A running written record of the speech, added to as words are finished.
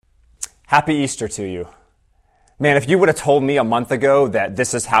Happy Easter to you. Man, if you would have told me a month ago that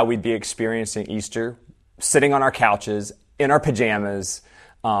this is how we'd be experiencing Easter, sitting on our couches, in our pajamas,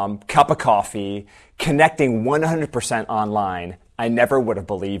 cup of coffee, connecting 100% online, I never would have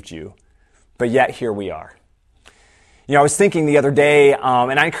believed you. But yet, here we are. You know, I was thinking the other day,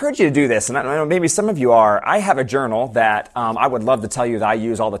 and I encourage you to do this, and I know maybe some of you are. I have a journal that I would love to tell you that I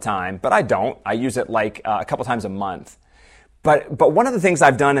use all the time, but I don't. I use it like a couple times a month. But one of the things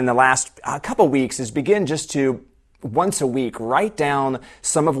I've done in the last couple weeks is begin just to, once a week, write down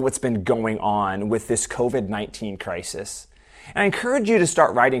some of what's been going on with this COVID-19 crisis. And I encourage you to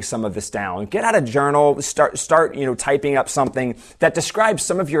start writing some of this down. Get out a journal, start typing up something that describes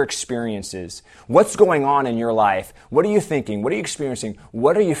some of your experiences. What's going on in your life? What are you thinking? What are you experiencing?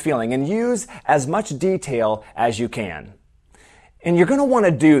 What are you feeling? And use as much detail as you can. And you're going to want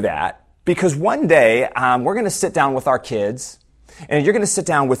to do that because one day we're going to sit down with our kids, and you're going to sit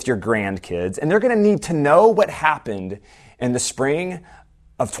down with your grandkids, and they're going to need to know what happened in the spring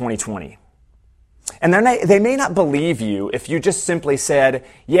of 2020. And they may not believe you if you just simply said,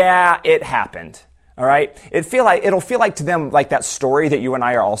 yeah, it happened. All right? It'll feel like to them like that story that you and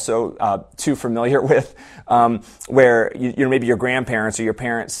I are also too familiar with, where maybe your grandparents or your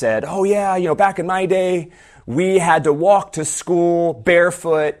parents said, oh yeah, back in my day, we had to walk to school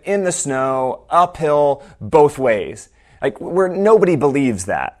barefoot in the snow, uphill, both ways. Like where nobody believes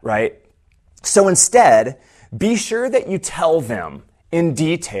that, right? So instead, be sure that you tell them in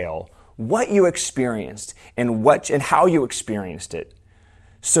detail what you experienced and how you experienced it,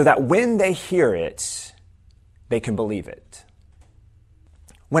 so that when they hear it, they can believe it.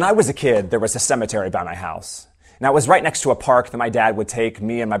 When I was a kid, there was a cemetery by my house. Now, it was right next to a park that my dad would take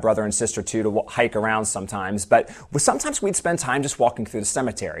me and my brother and sister to hike around sometimes, but sometimes we'd spend time just walking through the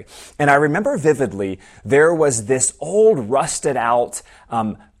cemetery. And I remember vividly, there was this old rusted out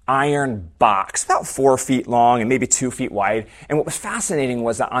iron box, about 4 feet long and maybe 2 feet wide. And what was fascinating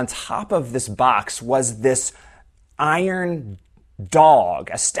was that on top of this box was this iron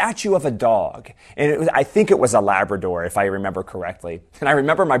dog, a statue of a dog. And I think it was a Labrador, if I remember correctly. And I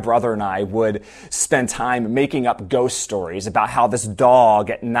remember my brother and I would spend time making up ghost stories about how this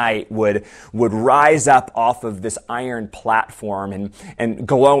dog at night would rise up off of this iron platform and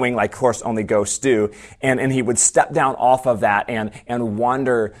glowing like, of course, only ghosts do. And he would step down off of that and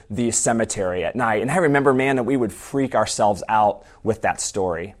wander the cemetery at night. And I remember, man, that we would freak ourselves out with that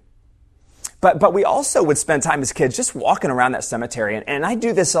story. But we also would spend time as kids just walking around that cemetery. And I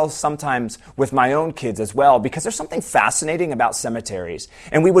do this sometimes with my own kids as well, because there's something fascinating about cemeteries.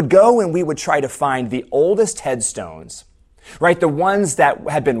 And we would go and we would try to find the oldest headstones, right? The ones that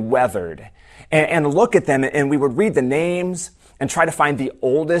had been weathered, and look at them, and we would read the names and try to find the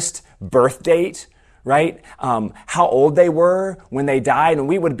oldest birth date, right? How old they were when they died. And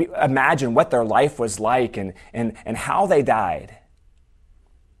we would imagine what their life was like and how they died.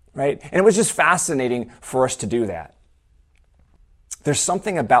 Right? And it was just fascinating for us to do that. There's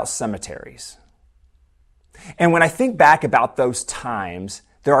something about cemeteries. And when I think back about those times,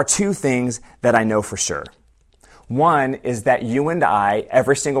 there are two things that I know for sure. One is that you and I,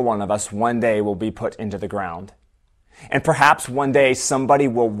 every single one of us, one day will be put into the ground. And perhaps one day somebody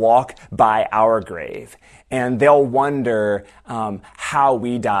will walk by our grave and they'll wonder how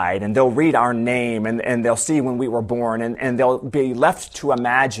we died, and they'll read our name and they'll see when we were born, and they'll be left to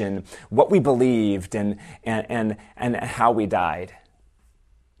imagine what we believed and how we died.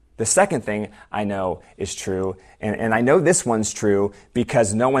 The second thing I know is true, and I know this one's true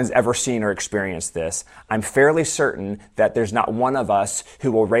because no one's ever seen or experienced this. I'm fairly certain that there's not one of us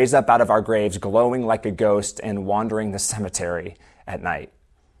who will raise up out of our graves glowing like a ghost and wandering the cemetery at night.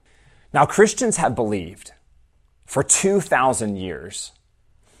 Now, Christians have believed for 2,000 years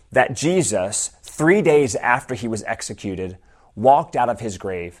that Jesus, 3 days after he was executed, walked out of his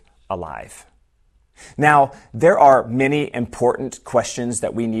grave alive. Now, there are many important questions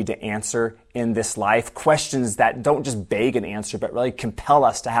that we need to answer in this life, questions that don't just beg an answer, but really compel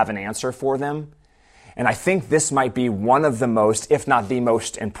us to have an answer for them. And I think this might be one of the most, if not the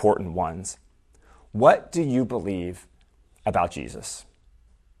most important ones. What do you believe about Jesus?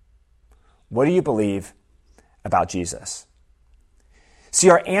 What do you believe about Jesus? See,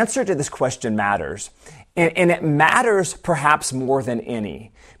 our answer to this question matters. And it matters perhaps more than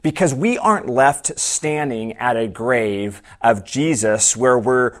any, because we aren't left standing at a grave of Jesus where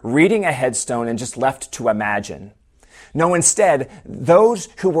we're reading a headstone and just left to imagine. No, instead, those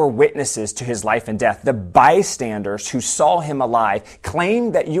who were witnesses to his life and death, the bystanders who saw him alive,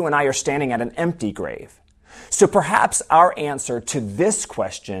 claim that you and I are standing at an empty grave. So perhaps our answer to this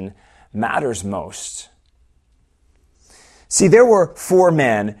question matters most. See, there were four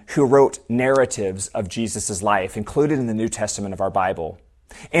men who wrote narratives of Jesus' life, included in the New Testament of our Bible.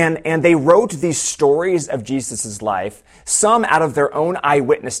 And they wrote these stories of Jesus' life, some out of their own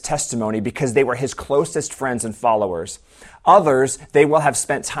eyewitness testimony because they were his closest friends and followers. Others they will have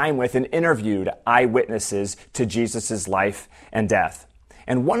spent time with and interviewed eyewitnesses to Jesus' life and death.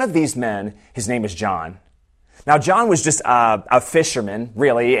 And one of these men, his name is John. Now, John was just a fisherman,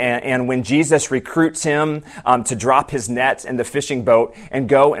 really, and when Jesus recruits him to drop his net in the fishing boat and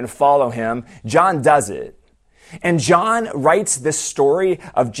go and follow him, John does it. And John writes this story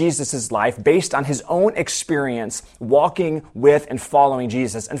of Jesus' life based on his own experience walking with and following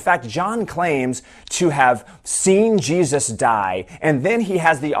Jesus. In fact, John claims to have seen Jesus die, and then he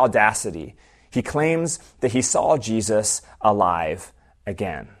has the audacity. He claims that he saw Jesus alive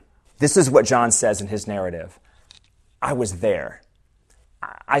again. This is what John says in his narrative. I was there.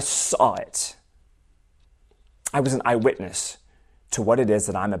 I saw it. I was an eyewitness to what it is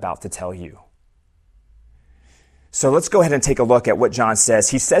that I'm about to tell you. So let's go ahead and take a look at what John says.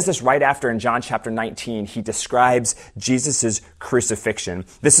 He says this right after in John chapter 19, he describes Jesus' crucifixion.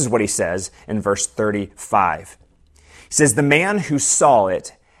 This is what he says in verse 35. He says, "The man who saw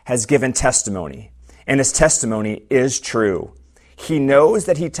it has given testimony, and his testimony is true. He knows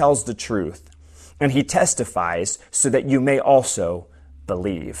that he tells the truth, and he testifies so that you may also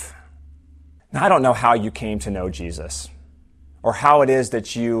believe." Now, I don't know how you came to know Jesus, or how it is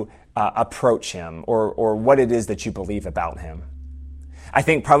that you approach him, or what it is that you believe about him. I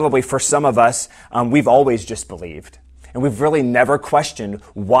think probably for some of us, we've always just believed, and we've really never questioned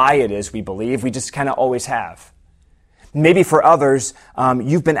why it is we believe. We just kind of always have. Maybe for others,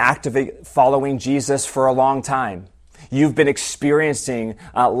 you've been actively following Jesus for a long time. You've been experiencing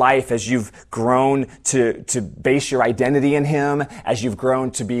life as you've grown to base your identity in him, as you've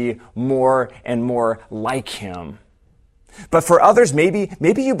grown to be more and more like him. But for others, maybe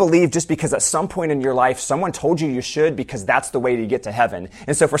you believe just because at some point in your life, someone told you you should because that's the way to get to heaven.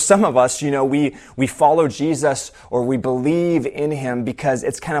 And so for some of us, we follow Jesus or we believe in him because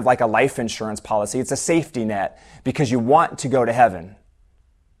it's kind of like a life insurance policy. It's a safety net because you want to go to heaven.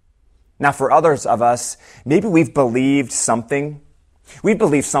 Now, for others of us, maybe we've believed something. We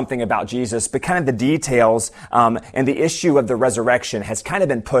believe something about Jesus, but kind of the details and the issue of the resurrection has kind of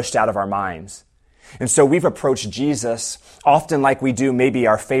been pushed out of our minds. And so we've approached Jesus often like we do maybe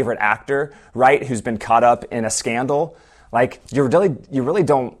our favorite actor, right, who's been caught up in a scandal. Like you really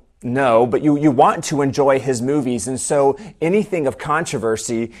don't know, but you want to enjoy his movies. And so anything of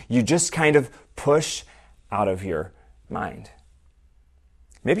controversy, you just kind of push out of your mind.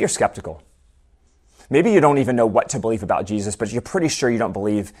 Maybe you're skeptical. Maybe you don't even know what to believe about Jesus, but you're pretty sure you don't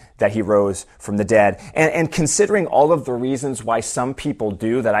believe that he rose from the dead. And considering all of the reasons why some people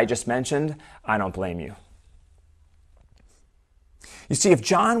do that I just mentioned, I don't blame you. You see, if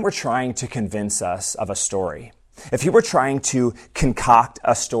John were trying to convince us of a story, if he were trying to concoct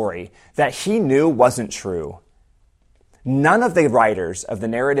a story that he knew wasn't true, none of the writers of the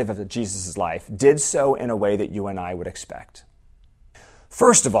narrative of Jesus' life did so in a way that you and I would expect.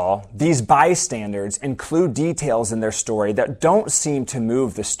 First of all, these bystanders include details in their story that don't seem to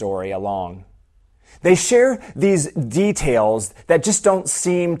move the story along. They share these details that just don't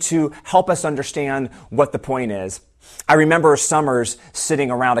seem to help us understand what the point is. I remember summers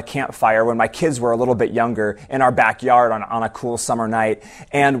sitting around a campfire when my kids were a little bit younger in our backyard on a cool summer night.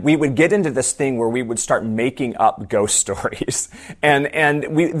 And we would get into this thing where we would start making up ghost stories.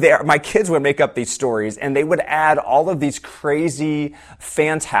 My kids would make up these stories and they would add all of these crazy,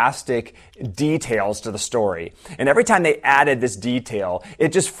 fantastic details to the story. And every time they added this detail, it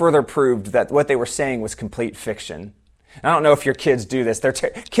just further proved that what they were saying was complete fiction. I don't know if your kids do this.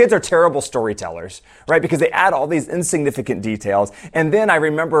 Kids are terrible storytellers, right? Because they add all these insignificant details. And then I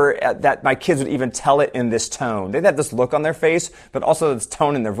remember that my kids would even tell it in this tone. They'd have this look on their face, but also this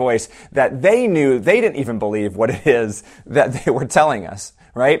tone in their voice that they knew they didn't even believe what it is that they were telling us,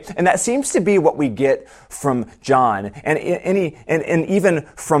 right? And that seems to be what we get from John and even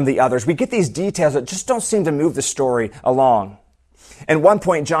from the others. We get these details that just don't seem to move the story along. At one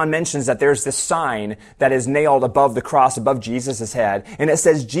point, John mentions that there's this sign that is nailed above the cross, above Jesus' head, and it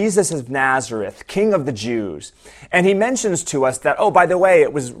says, "Jesus of Nazareth, King of the Jews." And he mentions to us that, oh, by the way,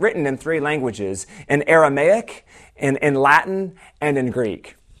 it was written in 3 languages, in Aramaic, in Latin, and in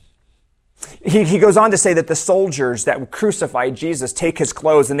Greek. He goes on to say that the soldiers that crucified Jesus take his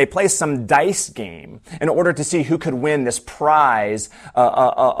clothes and they play some dice game in order to see who could win this prize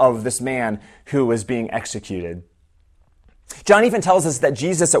of this man who was being executed. John even tells us that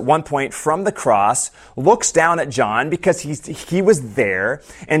Jesus at one point from the cross looks down at John because he was there.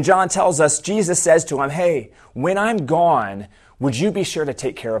 And John tells us, Jesus says to him, hey, when I'm gone, would you be sure to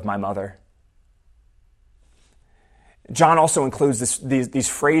take care of my mother? John also includes these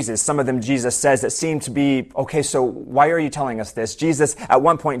phrases. Some of them Jesus says that seem to be, okay, so why are you telling us this? Jesus, at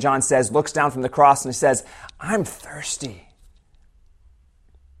one point, John says, looks down from the cross and he says, I'm thirsty.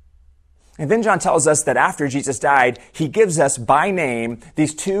 And then John tells us that after Jesus died, he gives us by name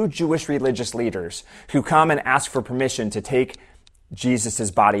these two Jewish religious leaders who come and ask for permission to take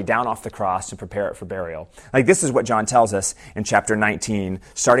Jesus' body down off the cross and prepare it for burial. Like this is what John tells us in chapter 19,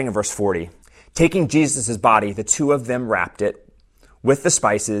 starting in verse 40. Taking Jesus' body, the two of them wrapped it with the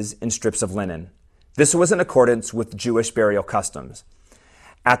spices in strips of linen. This was in accordance with Jewish burial customs.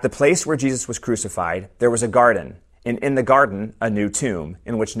 At the place where Jesus was crucified, there was a garden, and in the garden, a new tomb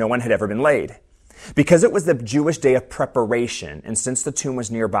in which no one had ever been laid. Because it was the Jewish day of preparation, and since the tomb was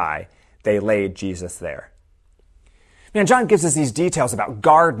nearby, they laid Jesus there. Man, John gives us these details about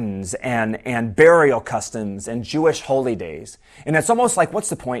gardens and burial customs and Jewish holy days. And it's almost like, what's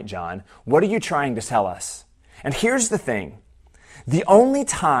the point, John? What are you trying to tell us? And here's the thing. The only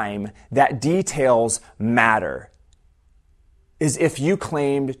time that details matter is if you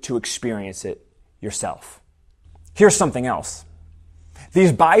claimed to experience it yourself. Here's something else.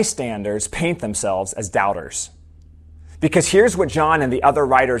 These bystanders paint themselves as doubters. Because here's what John and the other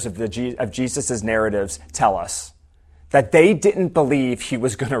writers of Jesus' narratives tell us. That they didn't believe he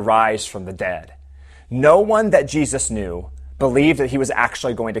was going to rise from the dead. No one that Jesus knew believed that he was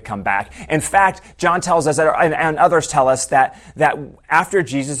actually going to come back. In fact, John tells us, and others tell us, that after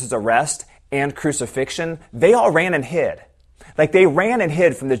Jesus' arrest and crucifixion, they all ran and hid. Like they ran and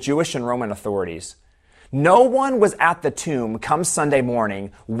hid from the Jewish and Roman authorities. No one was at the tomb come Sunday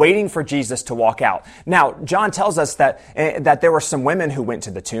morning waiting for Jesus to walk out. Now, John tells us that there were some women who went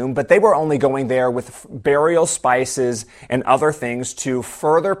to the tomb, but they were only going there with burial spices and other things to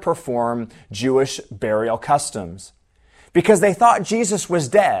further perform Jewish burial customs because they thought Jesus was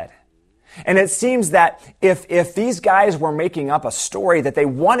dead. And it seems that if these guys were making up a story that they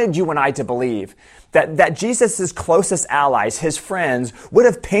wanted you and I to believe, that Jesus' closest allies, his friends, would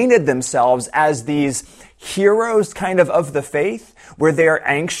have painted themselves as these heroes kind of the faith, where they're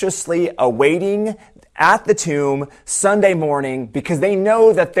anxiously awaiting at the tomb Sunday morning because they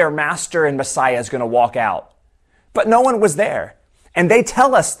know that their master and Messiah is going to walk out. But no one was there. And they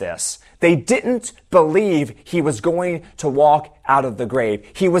tell us this. They didn't believe he was going to walk out of the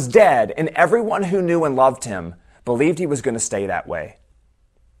grave. He was dead, and everyone who knew and loved him believed he was going to stay that way.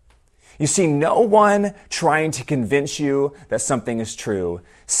 You see, no one trying to convince you that something is true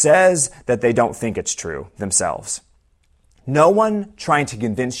says that they don't think it's true themselves. No one trying to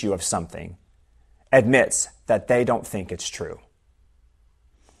convince you of something admits that they don't think it's true.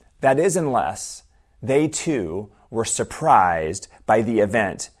 That is, unless they too were surprised by the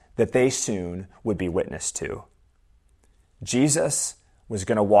event that they soon would be witness to. Jesus was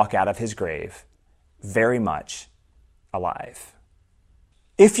going to walk out of his grave very much alive.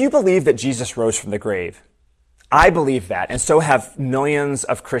 If you believe that Jesus rose from the grave, I believe that, and so have millions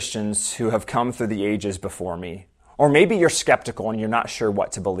of Christians who have come through the ages before me. Or maybe you're skeptical and you're not sure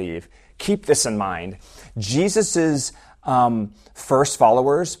what to believe. Keep this in mind. Jesus' first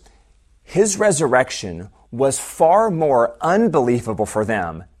followers, his resurrection was far more unbelievable for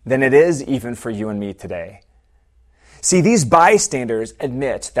them than it is even for you and me today. See, these bystanders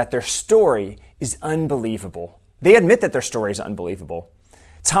admit that their story is unbelievable. They admit that their story is unbelievable.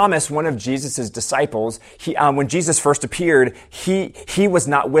 Thomas, one of Jesus' disciples, when Jesus first appeared, he was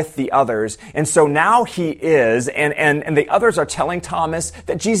not with the others. And so now he is, and the others are telling Thomas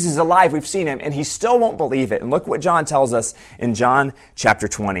that Jesus is alive. We've seen him, and he still won't believe it. And look what John tells us in John chapter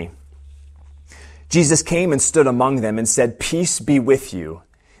 20. Jesus came and stood among them and said, "Peace be with you."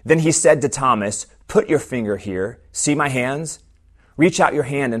 Then he said to Thomas, "Put your finger here. See my hands? Reach out your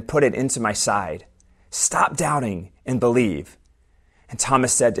hand and put it into my side. Stop doubting and believe." And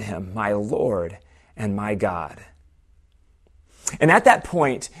Thomas said to him, "My Lord and my God." And at that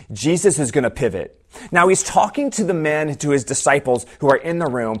point, Jesus is going to pivot. Now he's talking to the men, to his disciples who are in the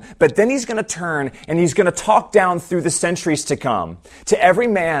room, but then he's going to turn and he's going to talk down through the centuries to come to every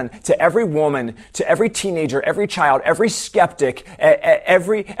man, to every woman, to every teenager, every child, every skeptic,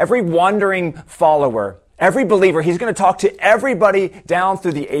 every wandering follower, every believer. He's going to talk to everybody down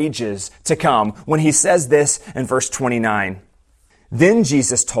through the ages to come when he says this in verse 29. Then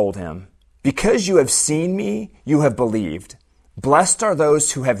Jesus told him, "Because you have seen me, you have believed. Blessed are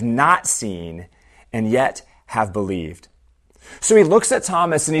those who have not seen and yet have believed." So he looks at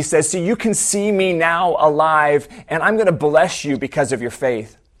Thomas and he says, so you can see me now alive, and I'm going to bless you because of your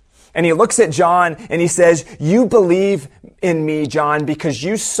faith. And he looks at John and he says, you believe in me, John, because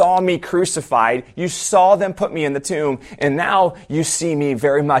you saw me crucified. You saw them put me in the tomb, and now you see me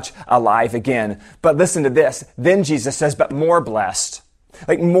very much alive again. But listen to this. Then Jesus says, but more blessed.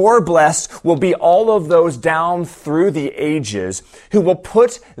 Like more blessed will be all of those down through the ages who will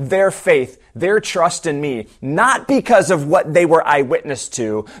put their faith, their trust in me, not because of what they were eyewitness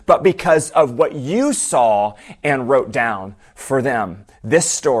to, but because of what you saw and wrote down for them. This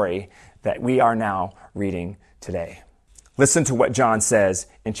story that we are now reading today. Listen to what John says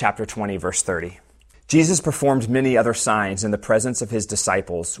in chapter 20, verse 30. Jesus performed many other signs in the presence of his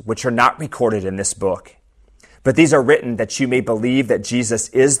disciples, which are not recorded in this book. But these are written that you may believe that Jesus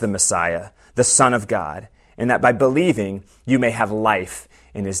is the Messiah, the Son of God, and that by believing you may have life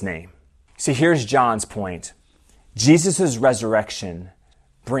in his name. See, here's John's point. Jesus' resurrection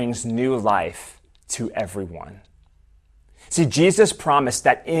brings new life to everyone. See, Jesus promised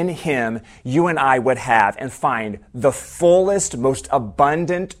that in him, you and I would have and find the fullest, most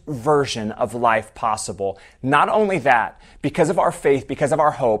abundant version of life possible. Not only that, because of our faith, because of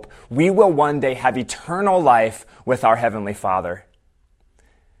our hope, we will one day have eternal life with our Heavenly Father.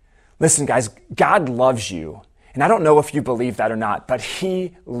 Listen, guys, God loves you. And I don't know if you believe that or not, but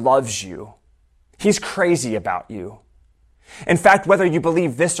he loves you. He's crazy about you. In fact, whether you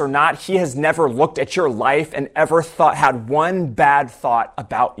believe this or not, he has never looked at your life and ever had one bad thought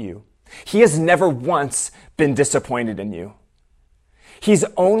about you. He has never once been disappointed in you. He's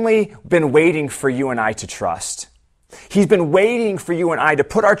only been waiting for you and I to trust. He's been waiting for you and I to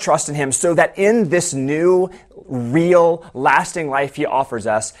put our trust in him so that in this new, real, lasting life he offers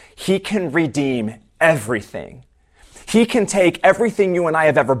us, he can redeem everything. He can take everything you and I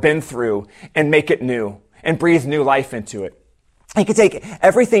have ever been through and make it new and breathe new life into it. He can take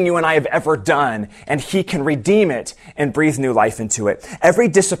everything you and I have ever done, and he can redeem it and breathe new life into it. Every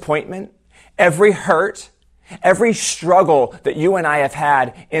disappointment, every hurt, every struggle that you and I have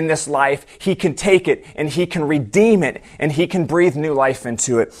had in this life, he can take it and he can redeem it and he can breathe new life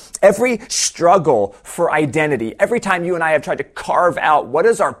into it. Every struggle for identity, every time you and I have tried to carve out what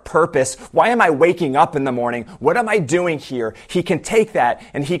is our purpose, why am I waking up in the morning, what am I doing here, he can take that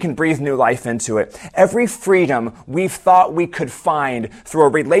and he can breathe new life into it. Every freedom we've thought we could find through a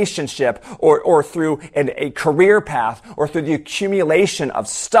relationship or through a career path or through the accumulation of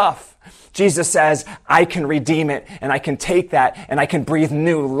stuff, Jesus says, I can redeem it and I can take that and I can breathe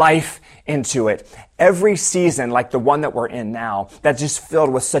new life into it. Every season like the one that we're in now, that's just filled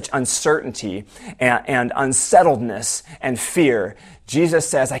with such uncertainty and unsettledness and fear, Jesus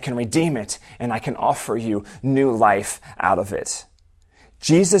says, I can redeem it and I can offer you new life out of it.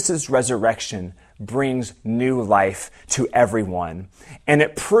 Jesus' resurrection brings new life to everyone. And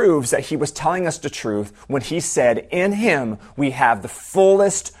it proves that he was telling us the truth when he said, in him we have the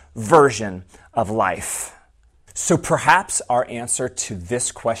fullest version of life. So perhaps our answer to this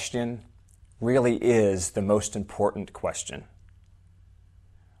question really is the most important question.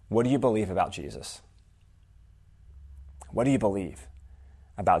 What do you believe about Jesus? What do you believe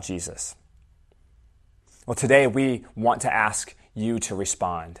about Jesus? Well, today we want to ask you to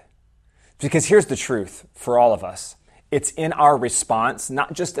respond. Because here's the truth for all of us. It's in our response,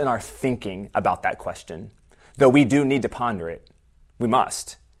 not just in our thinking about that question, though we do need to ponder it. We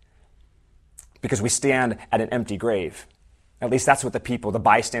must. Because we stand at an empty grave. At least that's what the people, the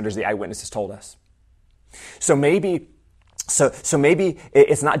bystanders, the eyewitnesses told us. So maybe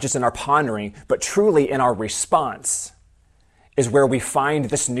it's not just in our pondering, but truly in our response is where we find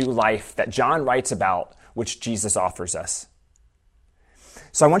this new life that John writes about, which Jesus offers us.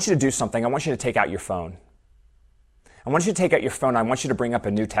 So I want you to do something. I want you to take out your phone. I want you to take out your phone. I want you to bring up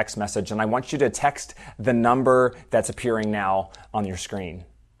a new text message, and I want you to text the number that's appearing now on your screen.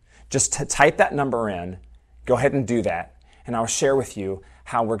 Just type that number in. Go ahead and do that, and I'll share with you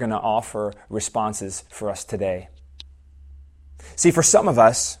how we're going to offer responses for us today. See, for some of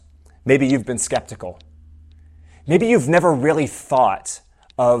us, maybe you've been skeptical. Maybe you've never really thought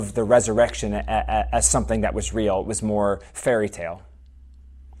of the resurrection as something that was real. It was more fairy tale.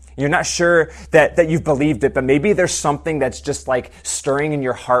 You're not sure that you've believed it, but maybe there's something that's just like stirring in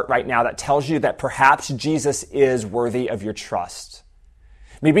your heart right now that tells you that perhaps Jesus is worthy of your trust.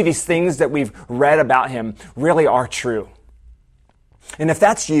 Maybe these things that we've read about him really are true. And if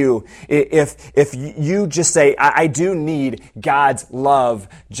that's you, if you just say, I do need God's love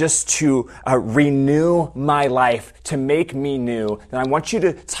just to renew my life, to make me new, then I want you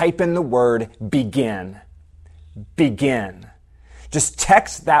to type in the word begin. Begin. Just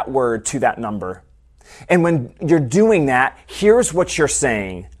text that word to that number. And when you're doing that, here's what you're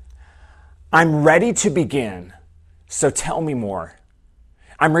saying. I'm ready to begin, so tell me more.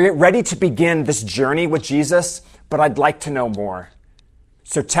 I'm ready to begin this journey with Jesus, but I'd like to know more.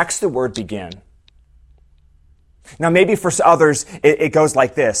 So text the word begin. Now, maybe for others, it goes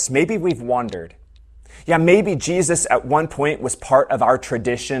like this. Maybe we've wondered. Yeah, maybe Jesus at one point was part of our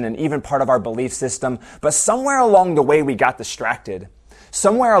tradition and even part of our belief system, but somewhere along the way we got distracted.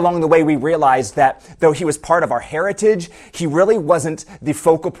 Somewhere along the way we realized that though he was part of our heritage, he really wasn't the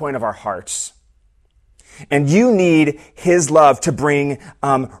focal point of our hearts. And you need his love to bring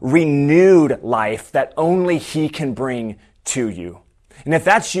renewed life that only he can bring to you. And if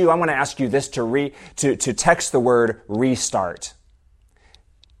that's you, I want to ask you this to text the word restart.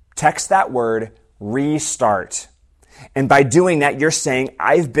 Text that word restart. And by doing that, you're saying,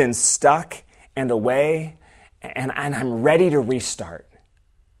 I've been stuck and away, and I'm ready to restart.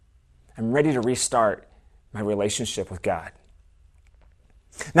 I'm ready to restart my relationship with God.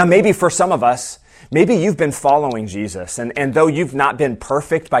 Now, maybe for some of us, maybe you've been following Jesus, and though you've not been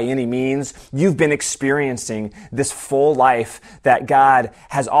perfect by any means, you've been experiencing this full life that God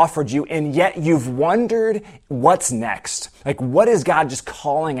has offered you, and yet you've wondered what's next. Like, what is God just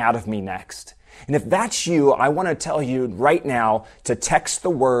calling out of me next? And if that's you, I want to tell you right now to text the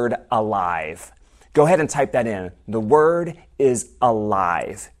word alive. Go ahead and type that in. The word is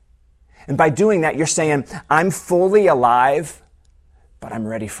alive. And by doing that, you're saying, I'm fully alive, but I'm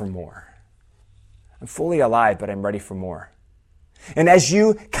ready for more. I'm fully alive, but I'm ready for more. And as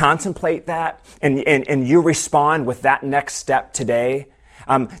you contemplate that and you respond with that next step today,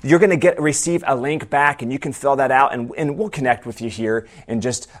 you're going to receive a link back and you can fill that out and we'll connect with you here in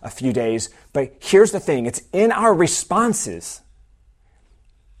just a few days. But here's the thing. It's in our responses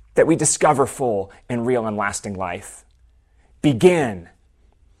that we discover full and real and lasting life. Begin.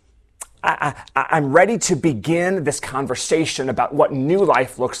 I'm ready to begin this conversation about what new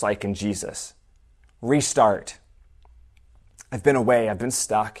life looks like in Jesus. Restart. I've been away. I've been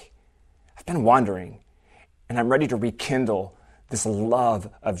stuck. I've been wandering. And I'm ready to rekindle this love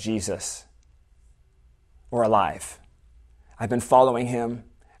of Jesus. We're alive. I've been following him.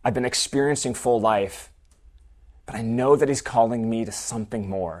 I've been experiencing full life. But I know that he's calling me to something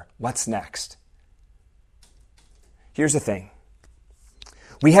more. What's next? Here's the thing.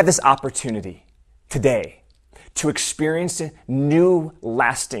 We have this opportunity today to experience new,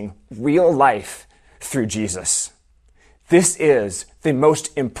 lasting, real life through Jesus. This is the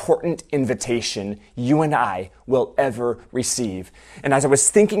most important invitation you and I will ever receive. And as I was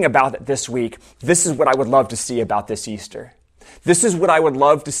thinking about it this week, this is what I would love to see about this Easter. This is what I would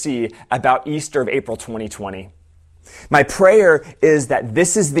love to see about Easter of April 2020. My prayer is that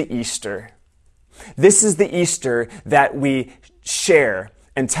this is the Easter. This is the Easter that we share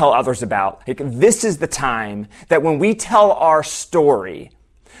and tell others about. Like, this is the time that when we tell our story,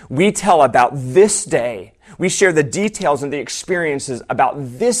 we tell about this day. We share the details and the experiences about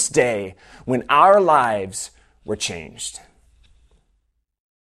this day when our lives were changed.